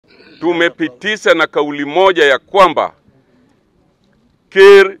tumepitisha na kauli moja ya kwamba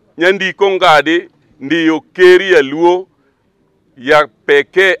ker nyandiko ngade ndiyo keri ya Luo ya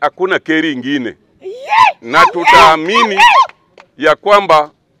pekee, hakuna keri ingine. Na tutaamini ya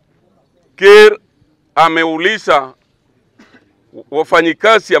kwamba ker ameuliza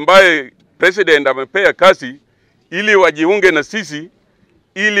wafanyikazi ambaye president amepea kazi ili wajiunge na sisi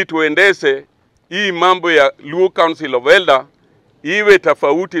ili tuendeshe hii mambo ya Luo Council of Elder iwe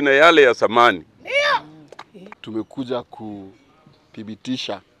tofauti na yale ya zamani. Tumekuja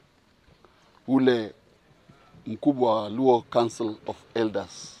kuthibitisha ule mkubwa wa Luo Council of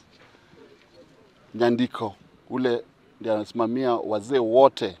Elders Nyandiko, ule ndiye anasimamia wazee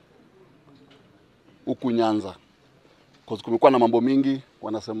wote huku Nyanza. Kwa sababu kumekuwa na mambo mingi,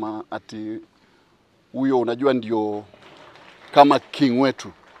 wanasema ati huyo unajua ndio kama king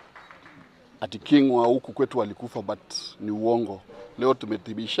wetu. Ati king wa huku kwetu alikufa, but ni uongo. Leo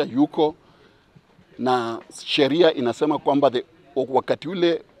tumethibitisha yuko, na sheria inasema kwamba wakati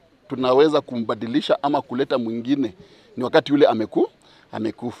ule tunaweza kumbadilisha ama kuleta mwingine ni wakati ule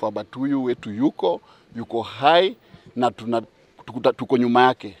amekufa, but huyu wetu yuko hai, na tuko nyuma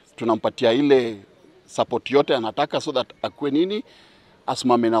yake. Tunampatia ile support yote anataka so that akue nini,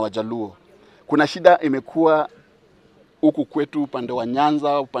 asimame na Wajaluo. Kuna shida imekuwa huku kwetu upande wa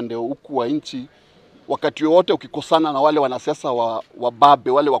Nyanza, upande huku wa nchi, wakati wote ukikosana na wale wanasiasa wa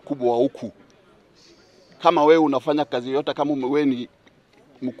babe, wale wakubwa wa huku, kama wewe unafanya kazi yote, kama wewe ni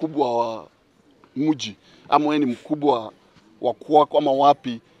mkubwa wa mji ama wewe ni mkubwa wa kwa kama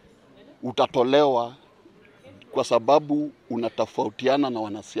wapi, utatolewa kwa sababu unatofautiana na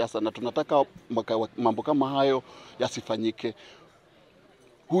wanasiasa, na tunataka mambo kama hayo yasifanyike.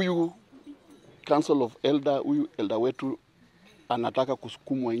 Huyu Council of Elder, huyu elder wetu anataka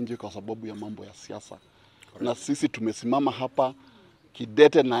kusukumwa nje kwa sababu ya mambo ya siasa. Na sisi tumesimama hapa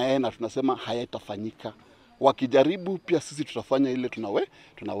kidete na yeye, na tunasema hayatafanyika. Wakijaribu pia sisi tutafanya ile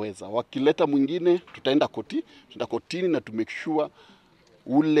tunaweza. Wakileta mwingine tutaenda kotini na to make sure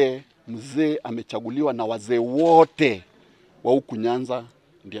ule mzee amechaguliwa na wazee wote wa huku Nyanza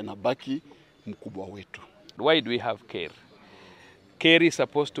ndiye anabaki mkubwa wetu. Why do we have care? Care is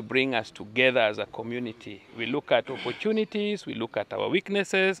supposed to bring us together as a community. We look at opportunities, we look at our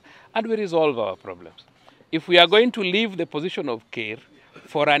weaknesses, and we resolve our problems. If we are going to leave the position of care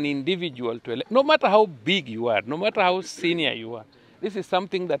for an individual to elect, no matter how big you are, no matter how senior you are, this is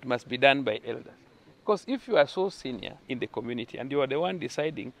something that must be done by elders. Because if you are so senior in the community and you are the one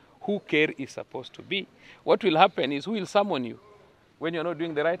deciding who care is supposed to be, what will happen is who will summon you when you are not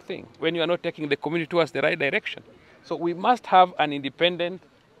doing the right thing, when you are not taking the community towards the right direction. So we must have an independent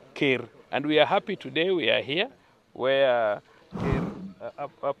care, and we are happy today we are here where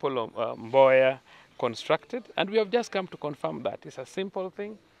Apollo Mboya constructed, and we have just come to confirm that. It's a simple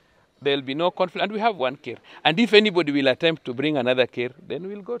thing. There will be no conflict, and we have one care. And if anybody will attempt to bring another care, then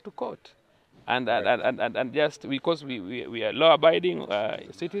we'll go to court. And just because we are law-abiding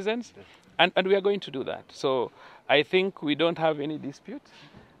citizens, and we are going to do that. So I think we don't have any dispute.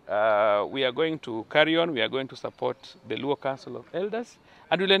 We are going to carry on. We are going to support the Luo Council of Elders,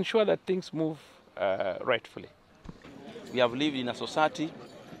 and we'll ensure that things move rightfully. We have lived in a society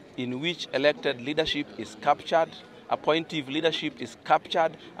in which elected leadership is captured, appointive leadership is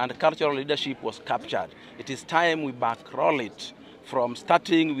captured, and cultural leadership was captured. It is time we backroll it from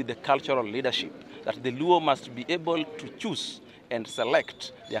starting with the cultural leadership, that the Luo must be able to choose and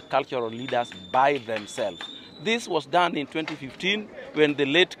select their cultural leaders by themselves. This was done in 2015 when the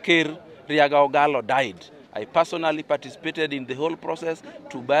late Ker Riagaogalo died. I personally participated in the whole process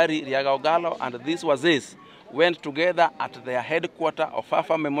to bury Riagaogalo, and this was this. Went together at their headquarters of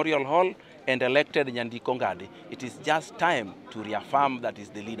Fafa Memorial Hall and elected Nyandiko Ngade. It is just time to reaffirm that is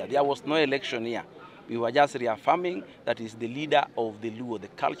the leader. There was no election here. We were just reaffirming that is the leader of the Luo, the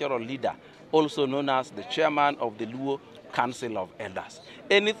cultural leader, also known as the chairman of the Luo Council of Elders.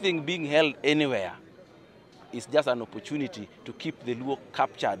 Anything being held anywhere is just an opportunity to keep the Luo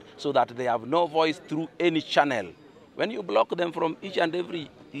captured so that they have no voice through any channel. When you block them from each and every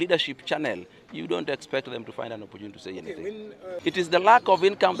leadership channel, you don't expect them to find an opportunity to say anything. It is the lack of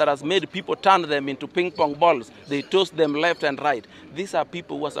income that has made people turn them into ping-pong balls. They toss them left and right. These are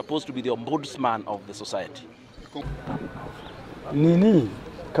people who are supposed to be the ombudsman of the society. Nini,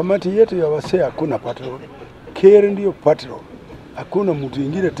 kamati yetu ya wasee hakuna patron. Keri ndio patron. Hakuna mtu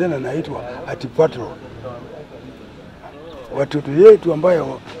ingine tena naitwa ati patron. Watoto yetu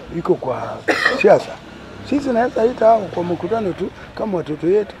ambayo iko kwa siasa, sisi naweza ita hao kwa mkutano tu kama watoto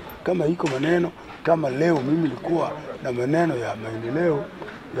yetu, kama iko maneno, kama leo mimi nilikuwa na maneno ya maendeleo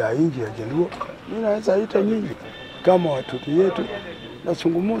ya nchi ya Jaluo, mimi naweza ita nyinyi kama watoto yetu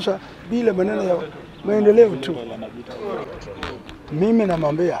nazungumza bila maneno ya maendeleo tu. Mimi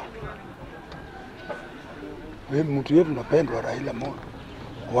namwambia wewe, mtu yetu napendwa Raila Moyo,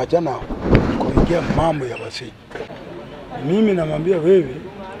 wachana kuingia mambo ya wasi. Mimi namwambia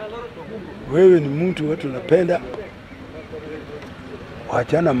wewe ni mtu wetu napenda,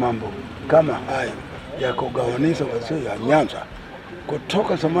 wachana mambo kama hayo ya kugawanisha wasi ya Nyanza.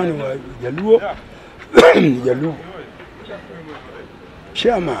 Kutoka zamani wa Jaluo Jaluo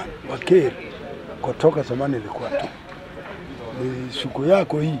chairman wa Keri kutoka zamani ilikuwa tu ni siku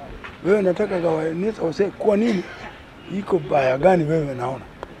yako hii. Wewe nataka gawanisha wasi, kwa nini? Iko baya gani wewe naona?